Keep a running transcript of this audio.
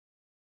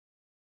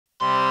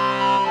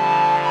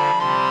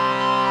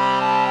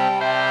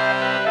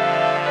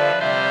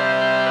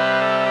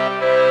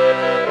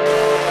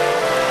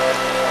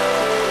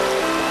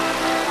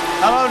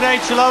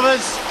nature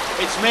lovers,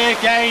 it's me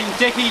again,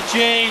 Dickie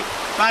G,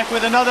 back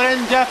with another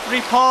in-depth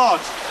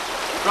report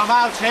from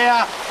out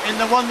here in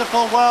the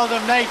wonderful world of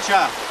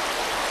nature.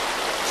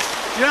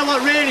 You know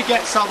what really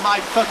gets on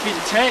my fucking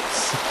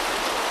tits?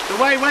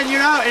 The way when you're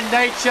out in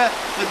nature,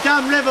 the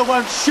damn river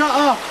won't shut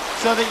up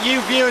so that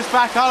you viewers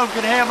back home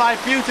can hear my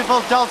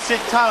beautiful dulcet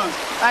tones.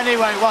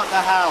 Anyway, what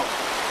the hell?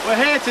 We're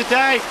here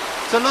today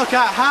to look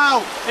at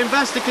how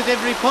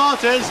investigative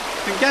reporters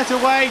can get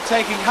away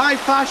taking high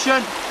fashion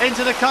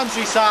into the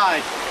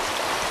countryside.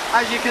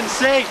 As you can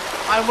see,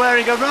 I'm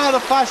wearing a rather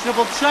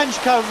fashionable trench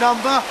coat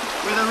number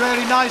with a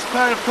really nice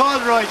pair of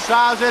corduroy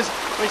trousers,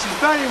 which is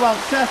very well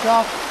set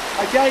off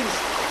against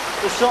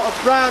the sort of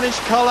brownish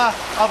colour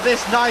of this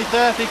nice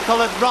earthy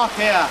coloured rock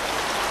here.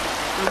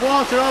 The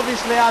water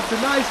obviously adds a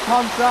nice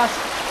contrast,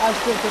 as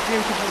does the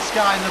beautiful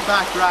sky in the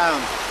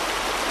background.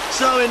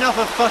 So enough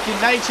of fucking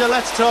nature,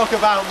 let's talk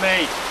about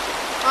me.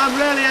 I'm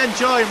really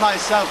enjoying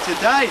myself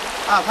today.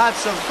 I've had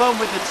some fun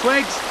with the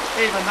twigs,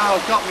 even though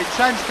I've got my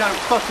trench coat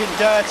fucking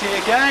dirty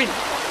again.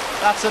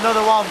 That's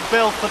another one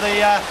built for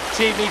the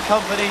TV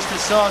companies to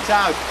sort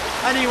out.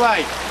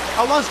 Anyway,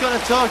 I was going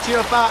to talk to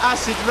you about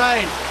acid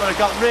rain, but I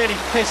got really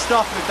pissed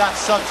off with that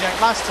subject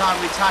last time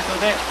we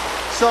tackled it,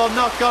 so I'm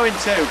not going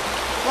to.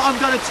 What I'm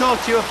going to talk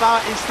to you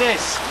about is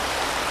this.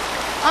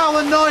 How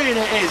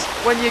annoying it is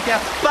when you get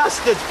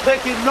bastards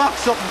picking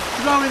rocks up and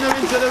throwing them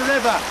into the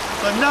river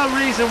for no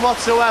reason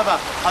whatsoever.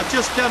 I'll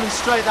just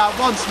demonstrate that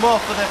once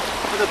more for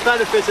the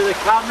benefit of the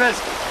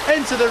cameras.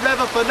 Into the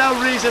river for no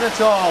reason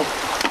at all.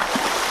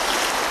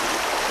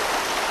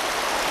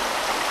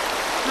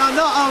 Now,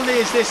 not only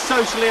is this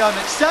socially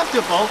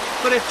unacceptable,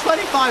 but if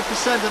 25%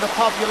 of the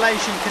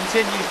population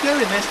continues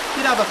doing this,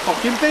 you'd have a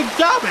fucking big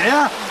dam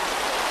here.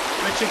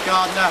 Richard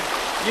Gardiner,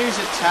 News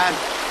at 10,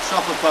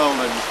 Trough of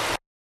Bowland.